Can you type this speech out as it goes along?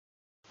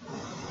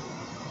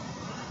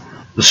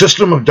The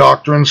System of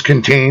Doctrines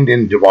Contained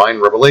in Divine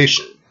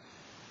Revelation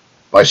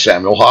by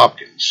Samuel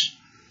Hopkins.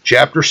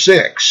 Chapter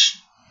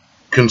 6,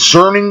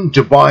 Concerning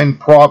Divine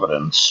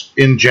Providence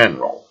in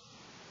General.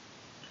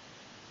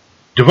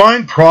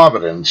 Divine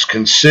providence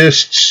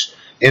consists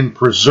in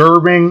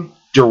preserving,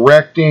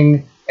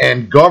 directing,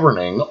 and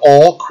governing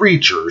all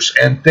creatures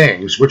and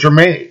things which are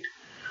made,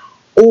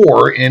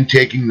 or in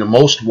taking the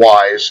most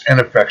wise and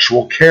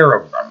effectual care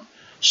of them,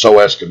 so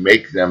as to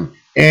make them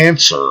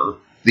answer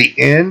the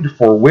end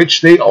for which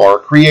they are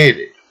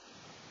created.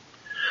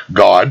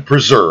 God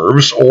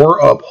preserves or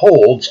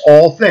upholds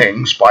all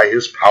things by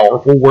his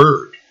powerful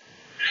word,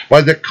 by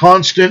the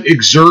constant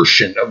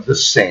exertion of the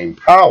same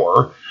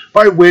power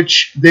by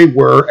which they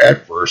were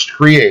at first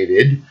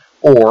created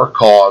or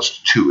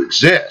caused to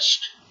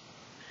exist.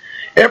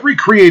 Every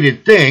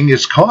created thing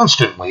is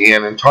constantly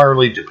and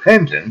entirely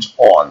dependent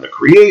on the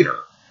Creator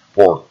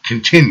for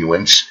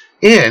continuance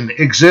in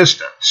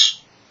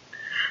existence.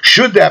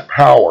 Should that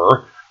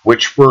power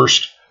which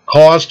first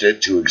caused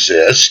it to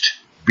exist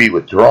be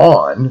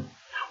withdrawn,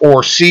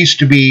 or cease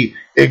to be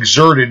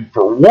exerted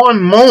for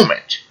one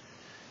moment,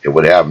 it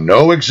would have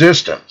no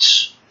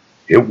existence.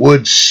 It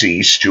would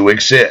cease to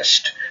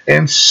exist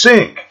and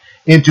sink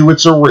into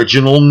its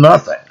original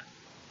nothing.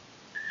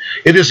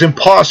 It is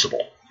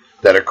impossible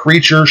that a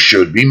creature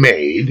should be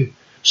made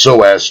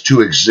so as to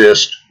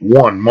exist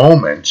one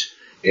moment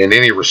in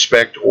any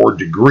respect or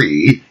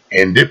degree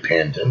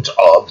independent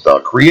of the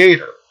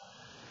Creator.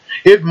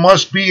 It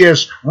must be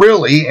as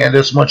really and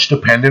as much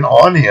dependent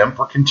on him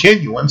for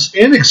continuance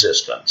in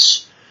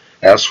existence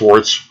as for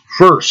its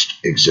first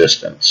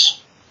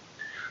existence.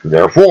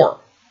 Therefore,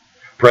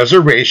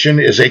 preservation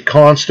is a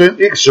constant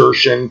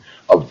exertion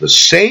of the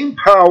same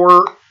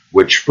power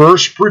which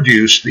first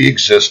produced the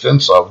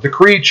existence of the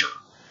creature,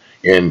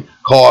 in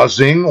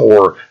causing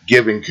or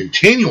giving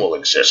continual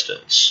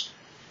existence,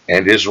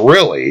 and is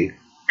really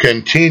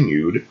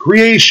continued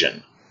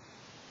creation.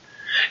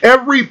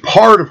 Every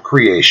part of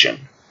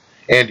creation,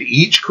 and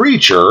each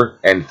creature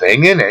and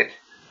thing in it,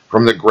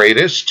 from the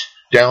greatest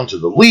down to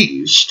the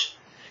least,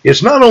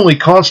 is not only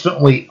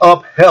constantly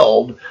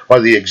upheld by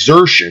the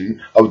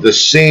exertion of the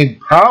same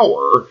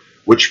power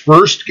which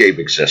first gave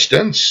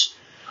existence,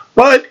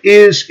 but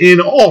is in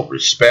all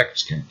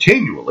respects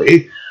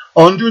continually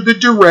under the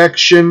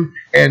direction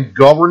and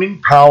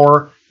governing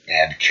power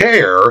and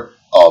care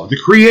of the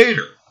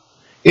Creator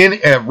in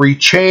every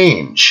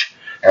change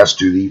as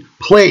to the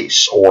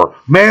place or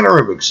manner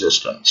of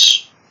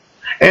existence,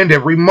 and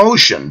every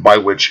motion by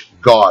which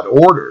God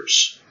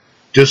orders,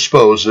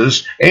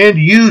 disposes, and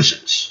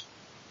uses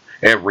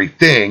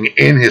everything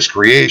in his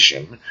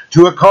creation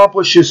to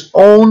accomplish his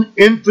own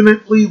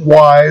infinitely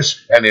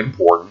wise and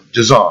important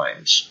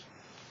designs.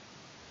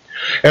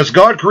 As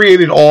God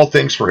created all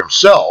things for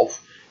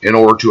himself in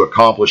order to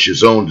accomplish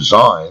his own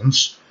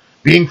designs,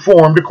 being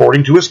formed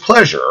according to his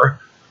pleasure,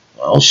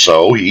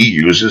 so he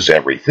uses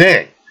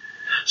everything,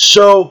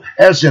 so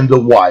as in the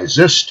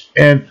wisest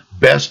and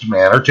best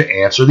manner to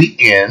answer the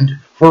end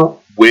for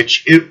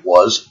which it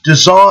was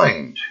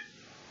designed.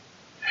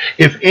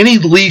 If any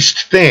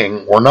least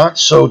thing were not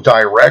so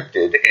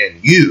directed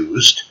and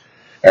used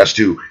as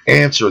to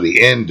answer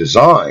the end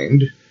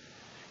designed,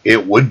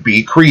 it would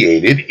be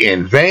created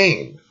in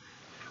vain,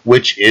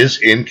 which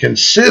is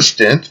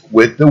inconsistent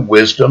with the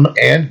wisdom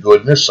and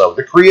goodness of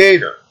the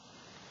Creator.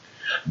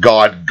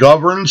 God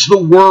governs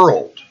the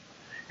world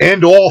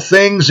and all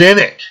things in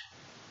it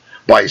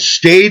by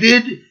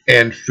stated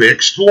and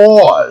fixed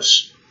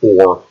laws,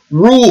 or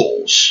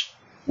rules,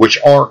 which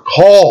are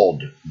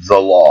called the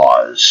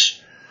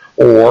laws,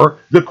 or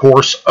the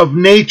course of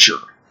nature,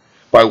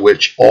 by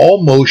which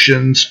all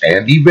motions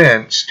and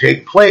events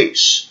take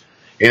place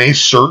in a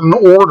certain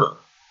order,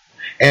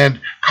 and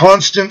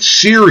constant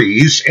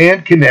series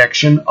and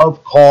connection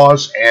of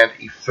cause and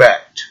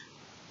effect.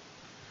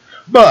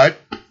 But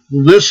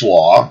this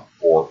law,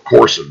 or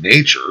course of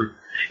nature,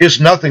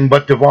 is nothing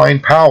but divine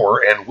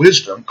power and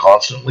wisdom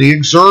constantly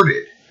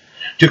exerted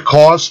to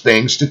cause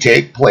things to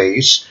take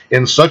place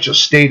in such a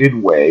stated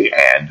way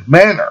and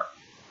manner,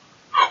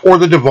 or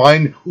the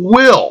divine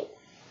will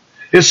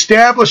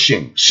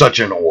establishing such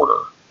an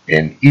order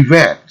in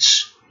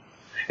events,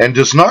 and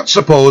does not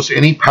suppose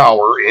any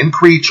power in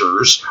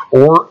creatures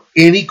or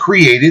any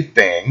created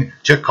thing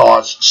to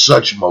cause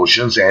such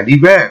motions and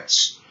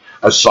events,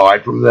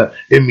 aside from the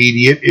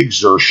immediate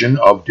exertion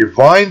of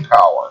divine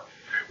power,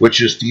 which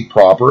is the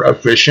proper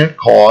efficient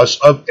cause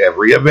of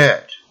every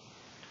event.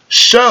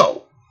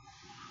 So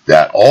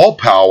that all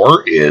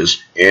power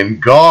is in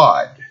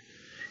God,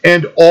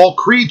 and all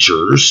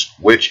creatures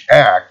which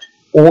act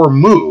or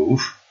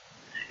move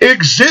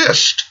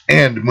exist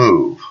and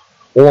move,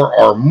 or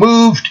are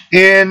moved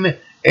in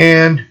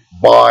and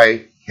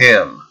by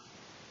him.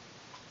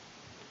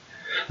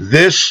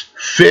 This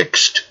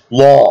fixed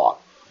law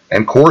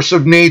and course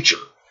of nature,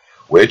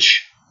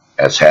 which,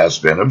 as has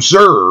been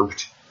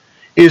observed,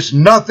 is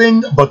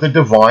nothing but the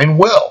divine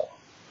will,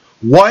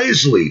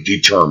 wisely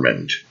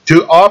determined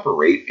to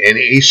operate in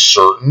a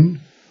certain,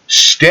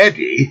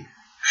 steady,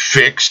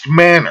 fixed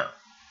manner,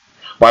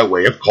 by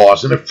way of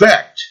cause and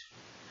effect.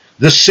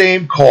 The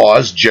same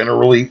cause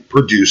generally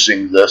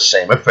producing the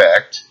same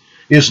effect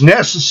is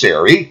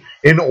necessary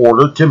in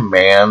order to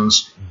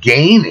man's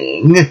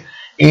gaining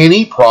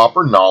any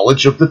proper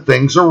knowledge of the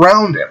things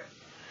around him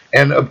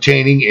and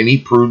obtaining any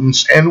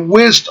prudence and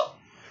wisdom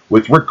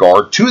with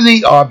regard to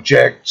the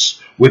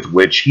objects with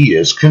which he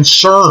is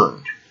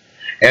concerned,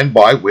 and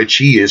by which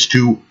he is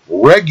to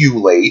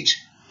regulate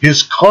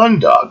his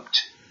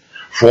conduct,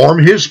 form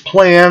his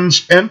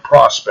plans and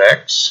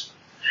prospects,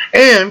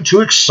 and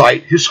to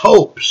excite his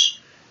hopes,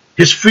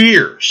 his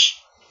fears,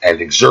 and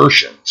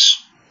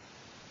exertions.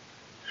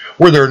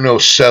 Were there no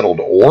settled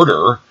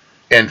order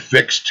and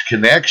fixed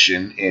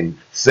connection in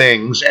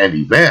things and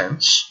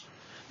events,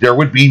 there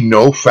would be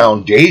no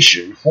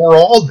foundation for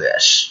all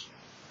this.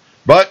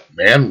 But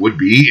man would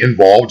be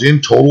involved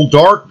in total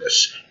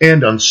darkness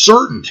and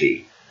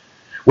uncertainty,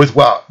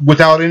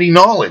 without any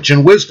knowledge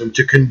and wisdom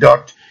to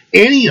conduct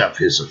any of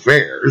his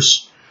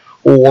affairs,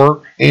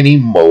 or any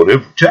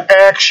motive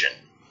to action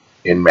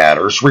in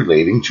matters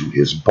relating to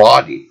his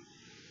body.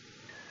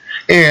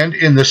 And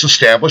in this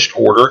established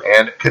order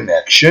and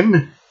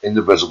connection in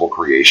the visible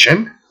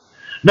creation,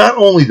 not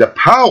only the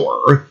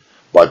power,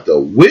 but the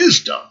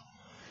wisdom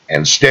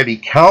and steady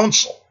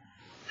counsel,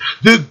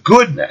 the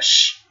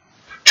goodness,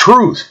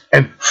 truth,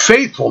 and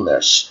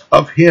faithfulness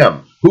of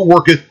him who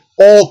worketh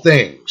all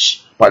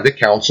things by the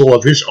counsel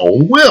of his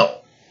own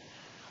will,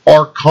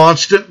 are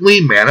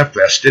constantly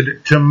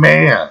manifested to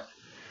man,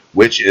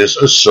 which is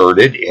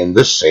asserted in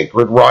the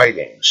sacred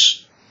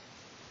writings.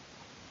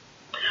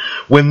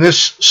 When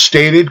this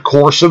stated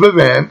course of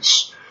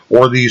events,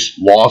 or these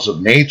laws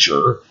of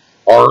nature,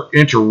 are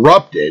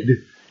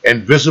interrupted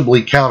and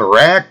visibly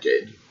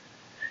counteracted,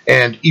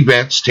 and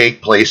events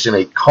take place in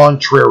a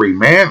contrary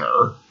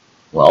manner,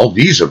 well,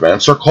 these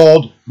events are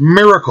called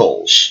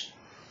miracles,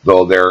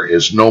 though there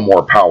is no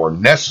more power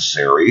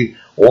necessary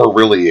or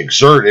really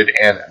exerted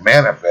and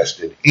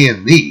manifested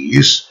in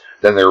these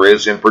than there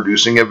is in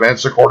producing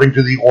events according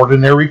to the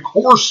ordinary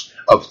course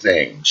of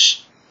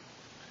things.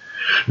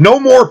 No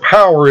more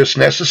power is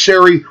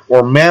necessary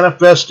or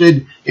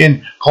manifested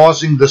in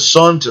causing the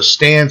sun to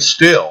stand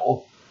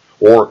still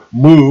or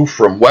move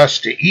from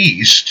west to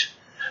east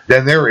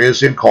than there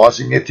is in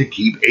causing it to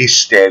keep a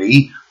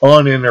steady,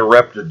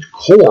 uninterrupted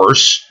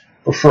course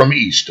from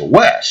east to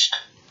west.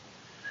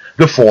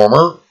 The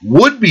former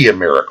would be a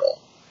miracle,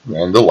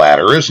 and the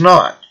latter is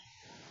not.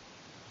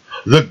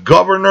 The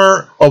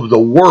governor of the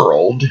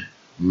world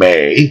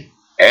may,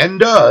 and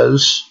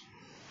does,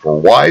 for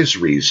wise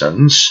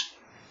reasons,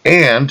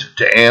 and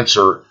to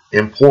answer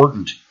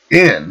important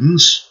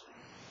ends,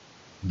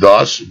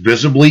 thus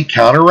visibly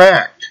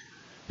counteract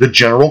the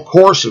general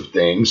course of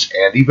things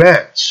and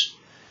events,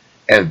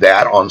 and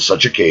that on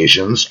such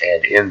occasions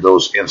and in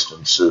those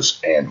instances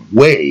and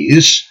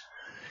ways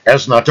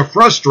as not to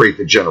frustrate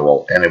the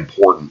general and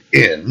important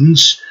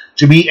ends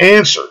to be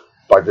answered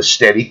by the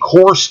steady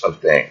course of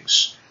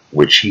things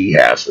which he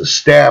has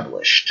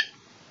established.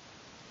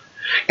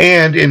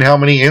 And in how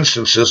many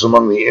instances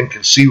among the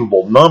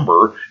inconceivable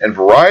number and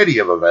variety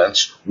of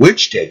events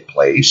which take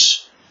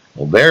place,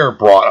 well, they're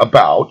brought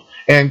about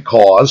and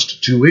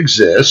caused to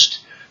exist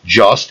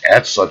just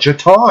at such a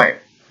time,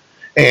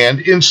 and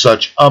in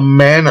such a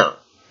manner,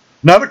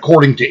 not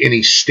according to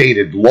any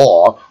stated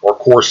law or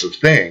course of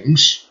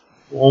things,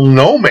 well,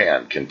 no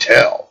man can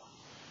tell.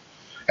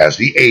 As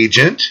the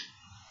agent,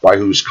 by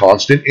whose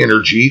constant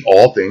energy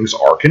all things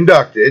are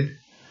conducted,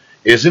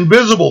 is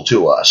invisible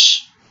to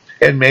us,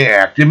 and may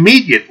act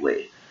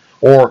immediately,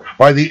 or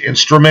by the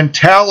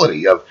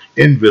instrumentality of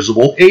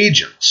invisible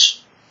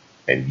agents.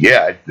 And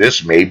yet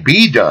this may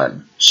be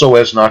done so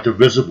as not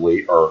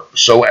visibly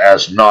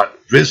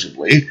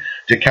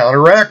to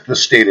counteract the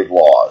stated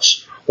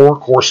laws or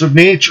course of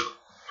nature,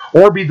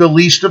 or be the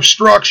least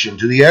obstruction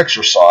to the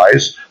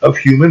exercise of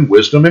human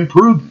wisdom and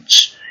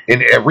prudence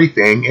in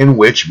everything in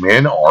which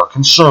men are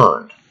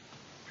concerned.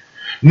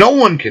 No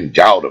one can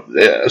doubt of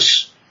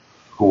this,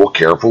 who will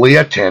carefully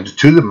attend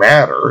to the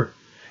matter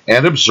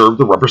and observe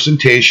the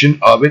representation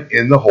of it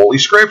in the Holy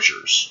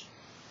Scriptures.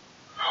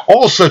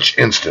 All such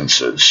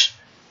instances,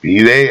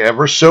 be they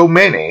ever so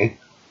many,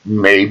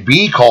 may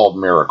be called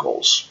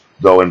miracles,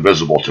 though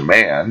invisible to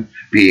man,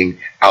 being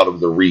out of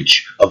the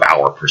reach of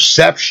our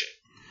perception,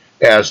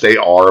 as they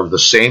are of the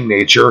same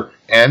nature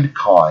and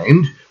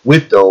kind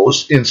with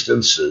those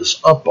instances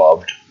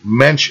above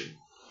mentioned,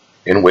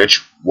 in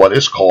which what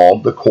is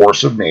called the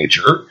course of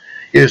nature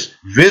is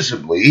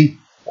visibly,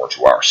 or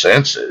to our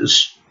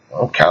senses,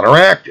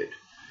 counteracted,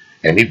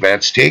 and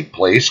events take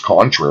place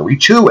contrary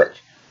to it,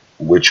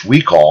 which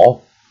we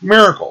call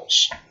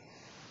miracles.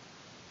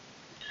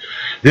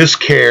 This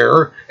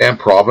care and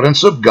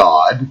providence of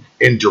God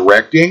in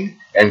directing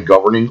and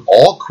governing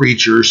all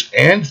creatures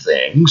and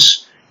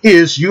things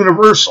is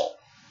universal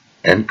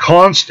and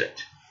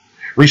constant,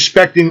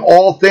 respecting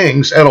all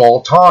things at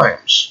all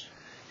times,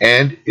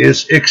 and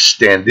is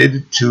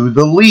extended to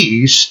the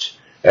least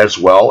as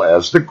well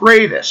as the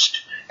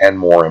greatest and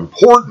more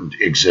important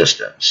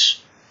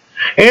existence,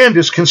 and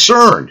is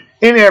concerned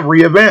in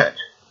every event,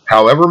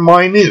 however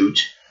minute,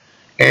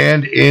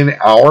 and in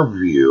our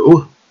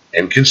view,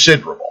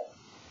 inconsiderable.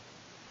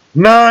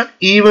 Not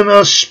even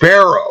a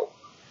sparrow,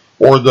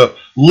 or the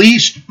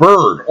least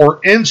bird or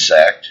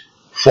insect,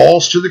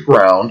 falls to the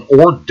ground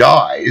or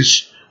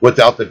dies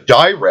without the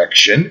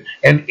direction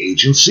and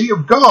agency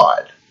of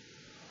God.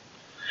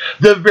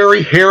 The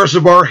very hairs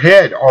of our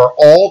head are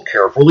all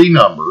carefully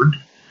numbered,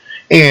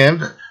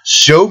 and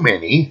so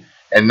many,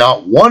 and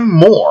not one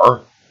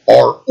more,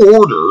 are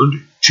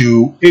ordered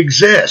to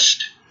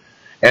exist,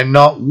 and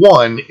not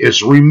one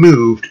is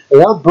removed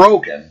or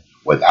broken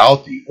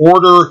without the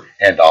order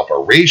and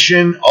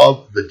operation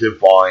of the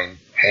divine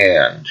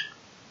hand.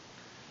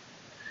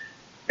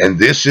 And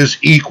this is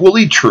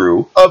equally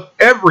true of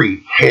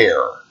every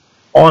hair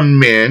on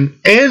men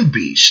and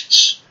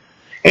beasts,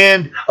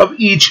 and of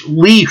each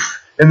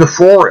leaf in the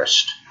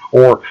forest,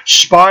 or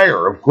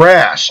spire of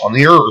grass on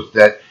the earth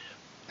that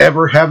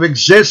ever have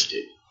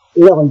existed,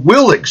 or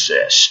will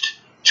exist,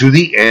 to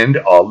the end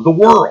of the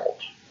world.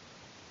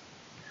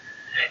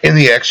 In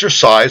the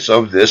exercise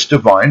of this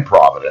divine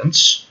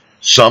providence,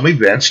 some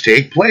events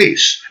take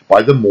place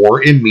by the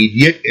more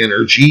immediate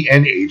energy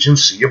and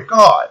agency of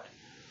God,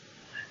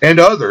 and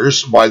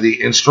others by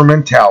the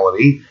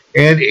instrumentality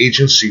and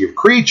agency of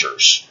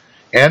creatures,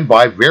 and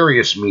by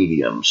various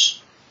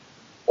mediums,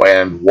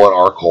 and what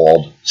are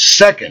called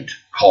second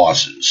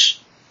causes.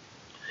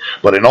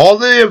 But in all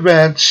the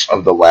events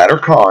of the latter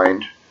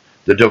kind,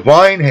 the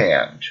divine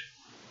hand,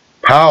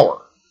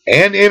 power,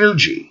 and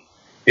energy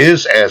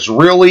is as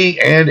really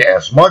and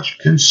as much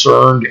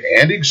concerned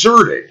and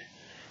exerted,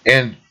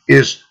 and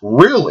is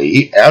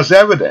really as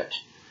evident,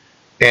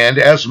 and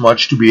as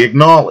much to be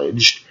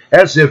acknowledged,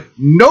 as if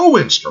no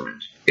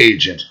instrument,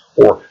 agent,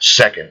 or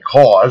second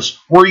cause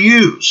were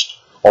used,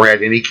 or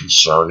had any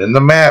concern in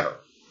the matter.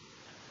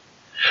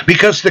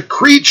 Because the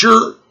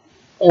creature,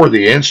 or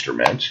the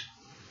instrument,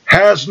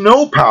 has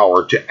no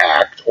power to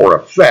act or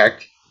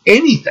affect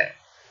anything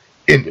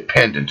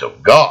independent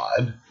of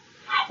God,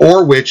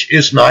 or which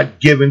is not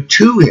given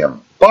to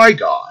him by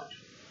God,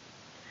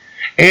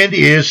 and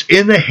is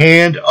in the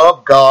hand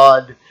of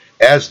God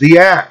as the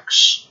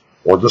axe,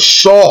 or the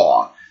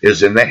saw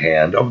is in the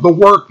hand of the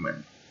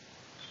workman.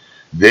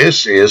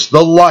 This is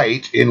the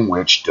light in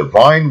which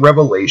divine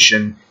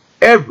revelation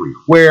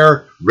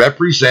everywhere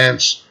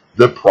represents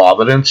the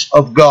providence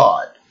of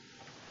God,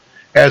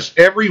 as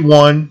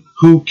everyone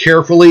who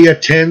carefully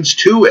attends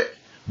to it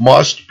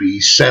must be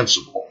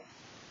sensible.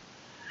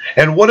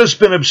 And what has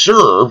been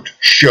observed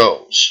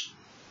shows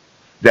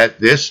that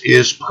this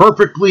is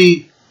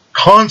perfectly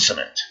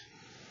consonant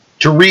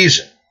to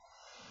reason,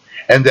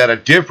 and that a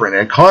different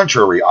and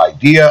contrary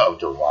idea of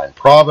divine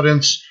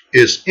providence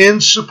is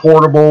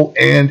insupportable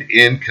and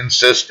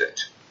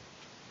inconsistent.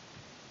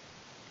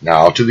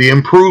 Now to the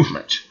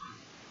improvement.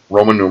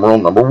 Roman numeral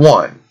number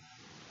 1.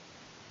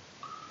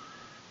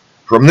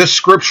 From this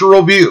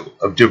scriptural view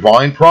of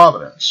divine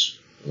providence,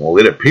 well,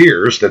 it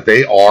appears that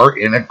they are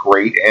in a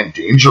great and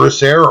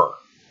dangerous error,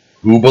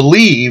 who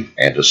believe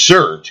and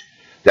assert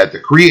that the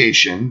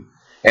creation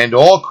and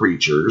all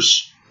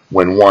creatures,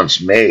 when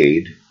once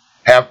made,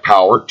 have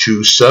power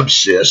to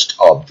subsist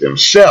of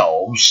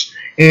themselves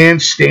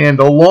and stand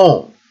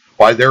alone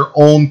by their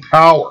own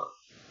power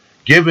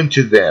given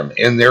to them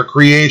in their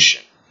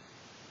creation,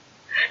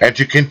 and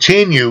to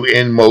continue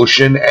in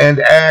motion and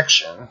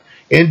action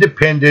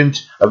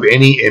independent of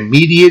any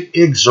immediate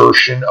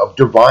exertion of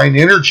divine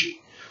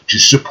energy to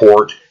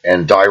support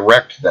and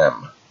direct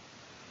them.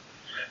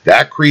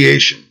 That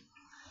creation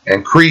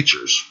and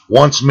creatures,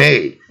 once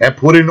made and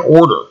put in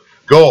order,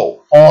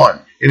 go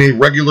on in a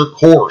regular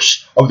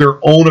course of their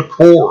own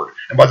accord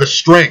and by the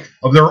strength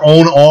of their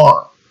own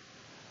arm,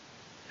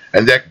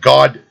 and that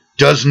God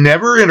does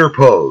never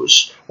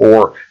interpose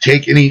or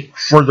take any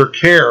further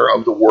care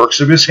of the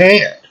works of his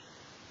hand.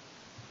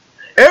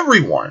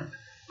 Everyone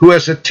who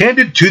has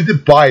attended to the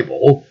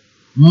Bible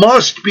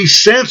must be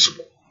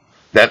sensible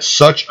that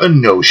such a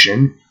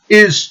notion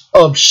is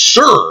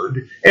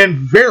absurd and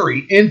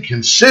very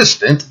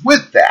inconsistent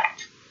with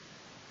that.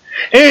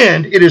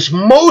 And it is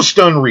most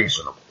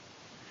unreasonable,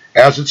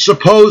 as it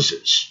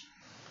supposes,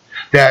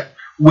 that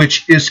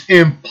which is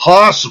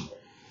impossible.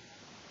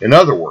 In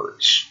other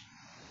words,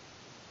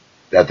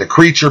 that the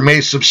creature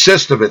may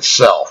subsist of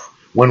itself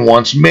when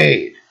once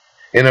made,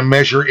 in a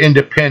measure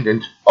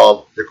independent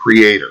of the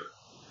Creator.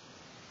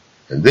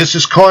 And this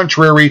is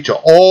contrary to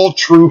all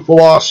true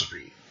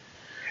philosophy,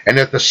 and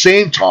at the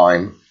same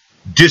time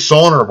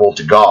dishonorable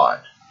to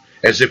God,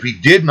 as if he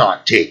did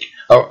not take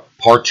a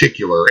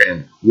particular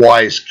and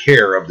wise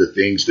care of the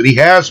things that he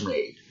has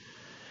made,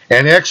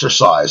 and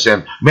exercise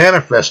and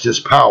manifest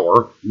his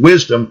power,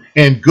 wisdom,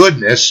 and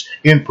goodness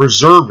in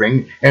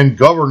preserving and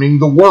governing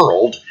the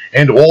world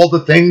and all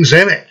the things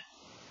in it.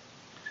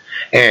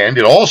 And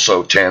it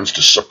also tends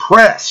to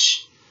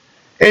suppress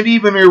and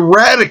even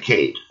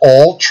eradicate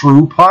all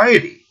true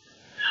piety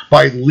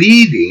by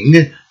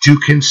leading to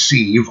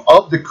conceive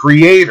of the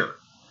Creator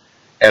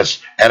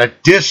as at a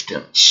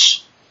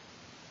distance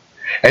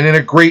and in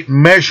a great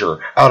measure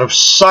out of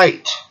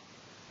sight,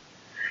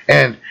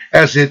 and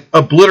as it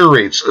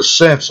obliterates a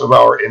sense of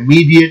our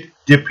immediate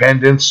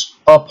dependence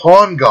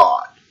upon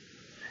God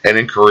and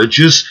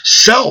encourages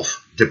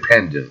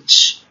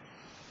self-dependence.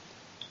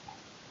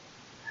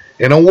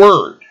 In a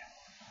word,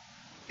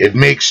 it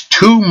makes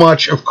too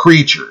much of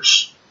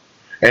creatures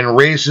and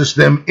raises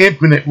them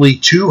infinitely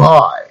too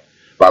high,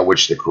 by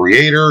which the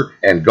Creator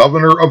and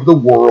Governor of the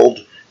world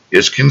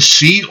is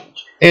concealed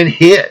and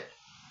hid.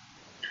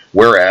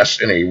 Whereas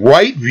in a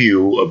right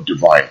view of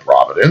divine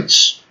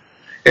providence,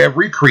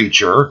 every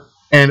creature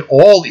and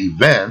all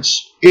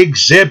events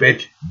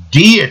exhibit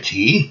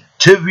deity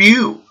to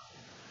view,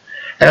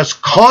 as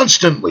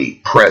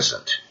constantly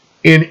present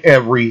in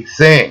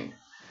everything,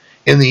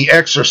 in the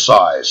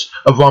exercise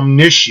of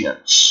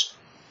omniscience,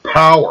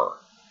 power,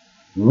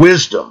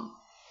 wisdom,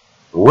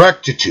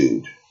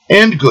 rectitude,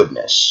 and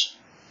goodness,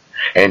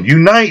 and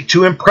unite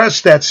to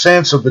impress that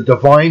sense of the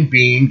divine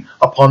being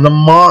upon the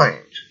mind,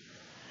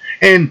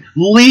 and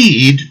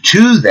lead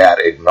to that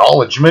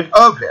acknowledgement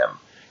of him,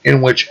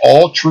 in which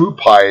all true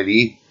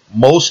piety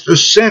most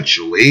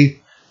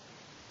essentially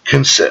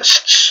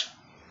consists.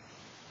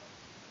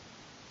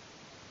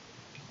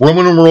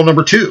 Roman numeral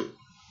number 2.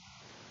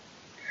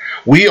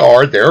 We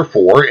are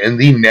therefore in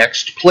the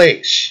next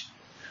place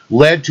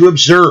led to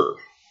observe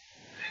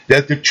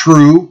that the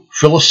true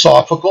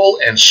philosophical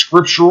and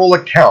scriptural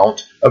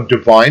account of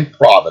divine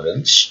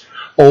providence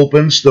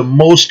opens the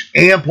most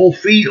ample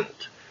field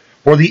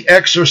for the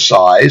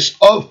exercise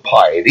of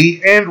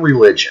piety and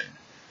religion,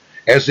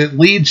 as it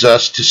leads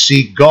us to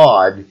see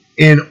God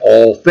in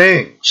all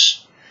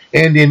things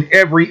and in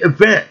every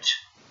event,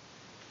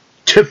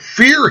 to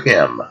fear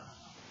him,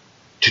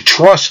 to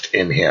trust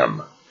in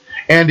him,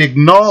 and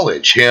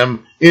acknowledge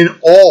him in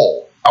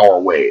all our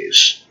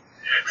ways,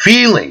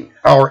 feeling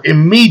our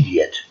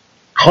immediate,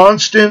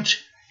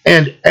 constant,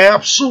 and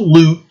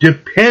absolute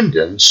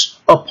dependence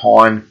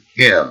upon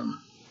him.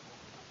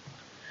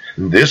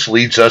 This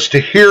leads us to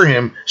hear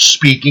him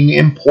speaking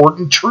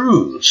important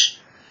truths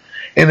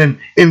in an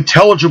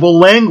intelligible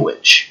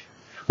language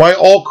by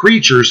all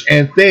creatures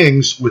and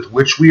things with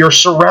which we are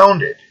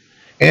surrounded,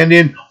 and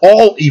in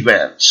all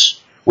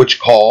events, which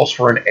calls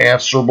for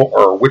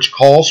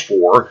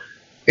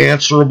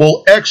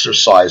answerable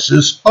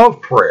exercises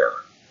of prayer,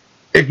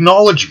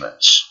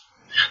 acknowledgments,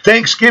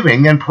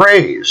 thanksgiving and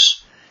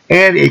praise,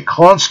 and a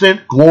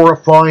constant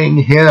glorifying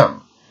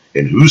him,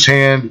 in whose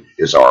hand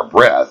is our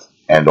breath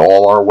and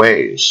all our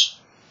ways.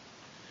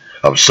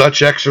 Of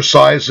such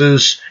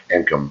exercises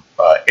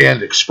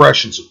and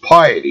expressions of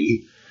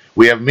piety,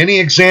 we have many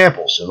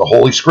examples in the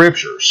Holy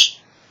Scriptures,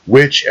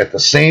 which at the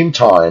same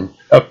time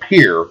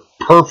appear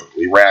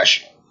perfectly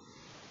rational.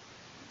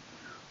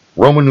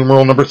 Roman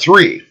numeral number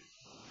 3.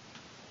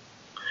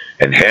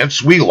 And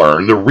hence we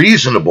learn the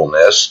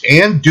reasonableness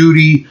and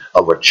duty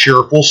of a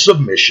cheerful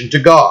submission to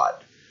God,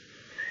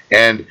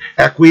 and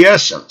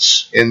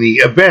acquiescence in the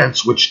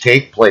events which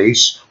take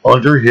place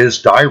under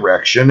his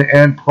direction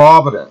and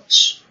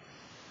providence.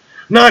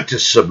 Not to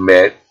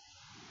submit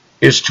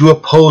is to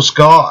oppose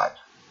God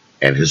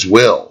and his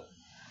will,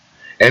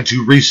 and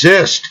to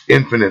resist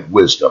infinite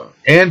wisdom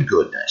and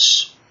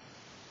goodness.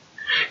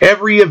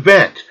 Every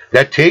event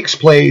that takes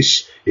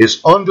place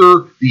is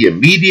under the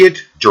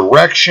immediate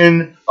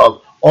direction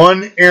of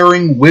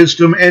unerring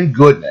wisdom and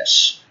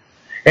goodness,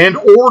 and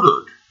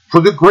ordered for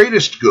the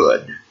greatest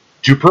good,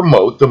 to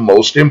promote the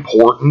most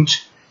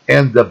important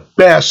and the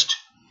best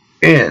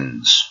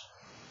ends,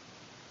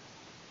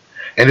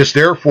 and is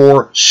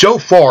therefore so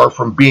far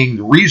from being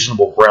the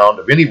reasonable ground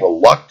of any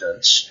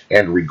reluctance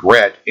and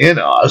regret in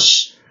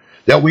us,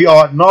 that we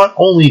ought not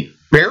only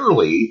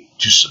barely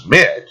to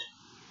submit,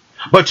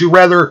 but to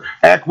rather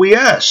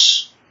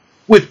acquiesce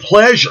with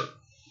pleasure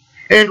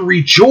and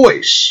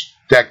rejoice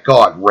that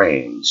God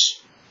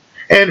reigns,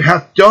 and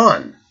hath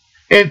done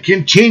and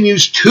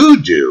continues to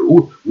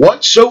do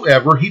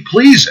whatsoever he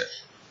pleaseth,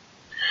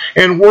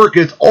 and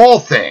worketh all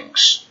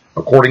things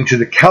according to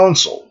the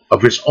counsel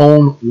of his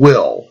own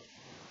will.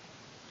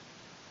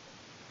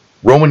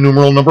 Roman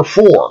numeral number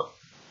 4.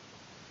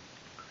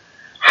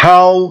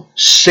 How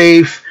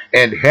safe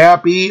and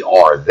happy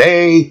are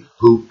they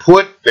who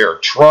put their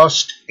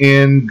trust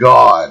in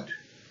God,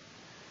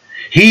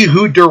 he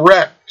who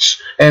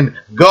directs and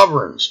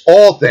governs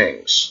all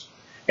things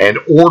and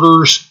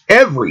orders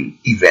every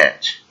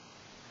event,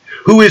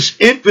 who is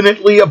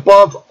infinitely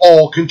above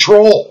all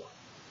control,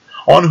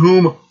 on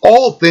whom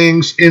all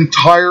things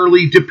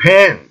entirely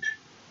depend,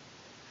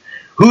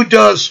 who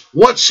does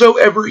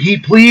whatsoever he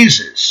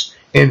pleases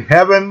in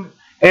heaven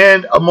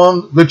and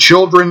among the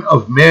children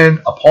of men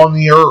upon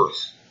the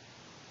earth.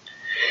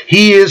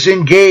 He is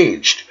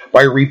engaged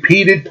by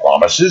repeated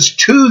promises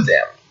to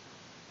them,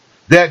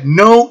 that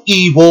no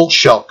evil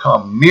shall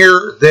come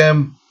near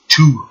them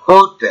to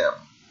hurt them,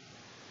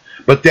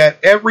 but that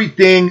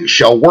everything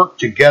shall work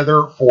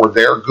together for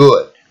their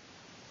good.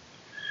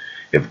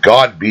 If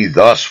God be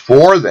thus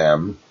for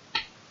them,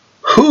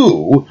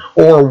 who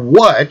or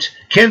what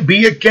can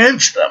be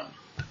against them?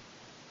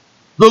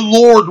 The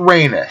Lord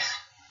reigneth.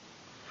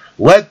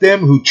 Let them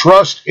who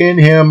trust in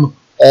him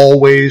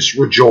always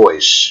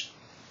rejoice.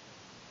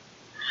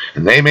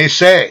 And they may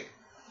say,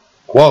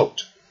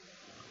 quote,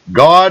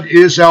 God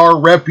is our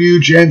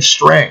refuge and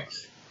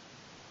strength,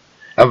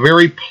 a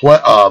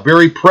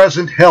very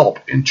present help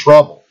in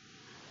trouble.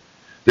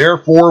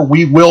 Therefore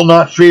we will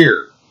not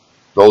fear,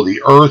 though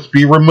the earth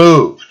be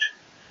removed,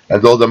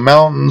 and though the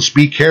mountains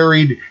be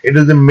carried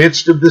into the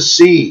midst of the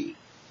sea,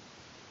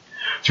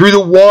 through the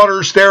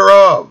waters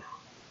thereof,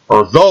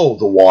 or though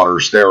the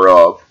waters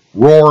thereof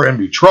roar and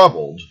be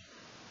troubled,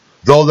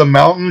 though the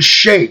mountains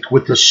shake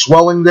with the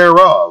swelling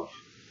thereof.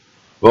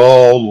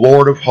 O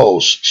Lord of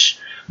hosts,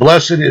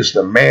 blessed is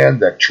the man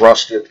that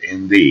trusteth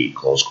in thee.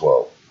 Close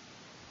quote.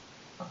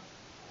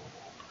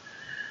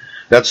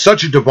 That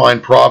such a divine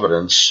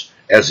providence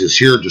as is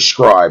here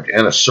described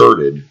and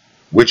asserted,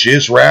 which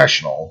is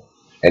rational,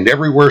 and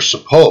everywhere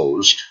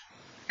supposed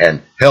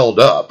and held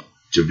up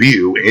to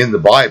view in the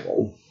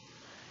Bible,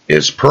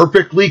 is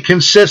perfectly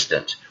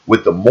consistent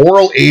with the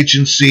moral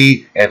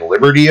agency and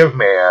liberty of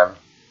man,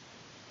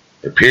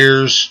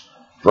 appears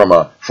from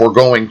a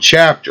foregoing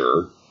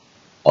chapter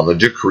on the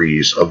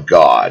decrees of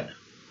God.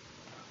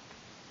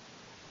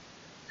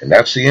 And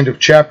that's the end of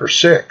chapter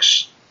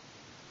 6.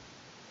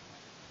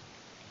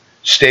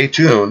 Stay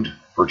tuned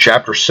for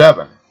chapter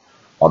 7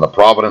 on the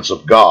providence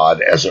of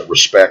God as it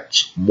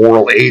respects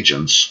moral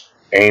agents,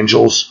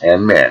 angels,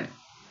 and men.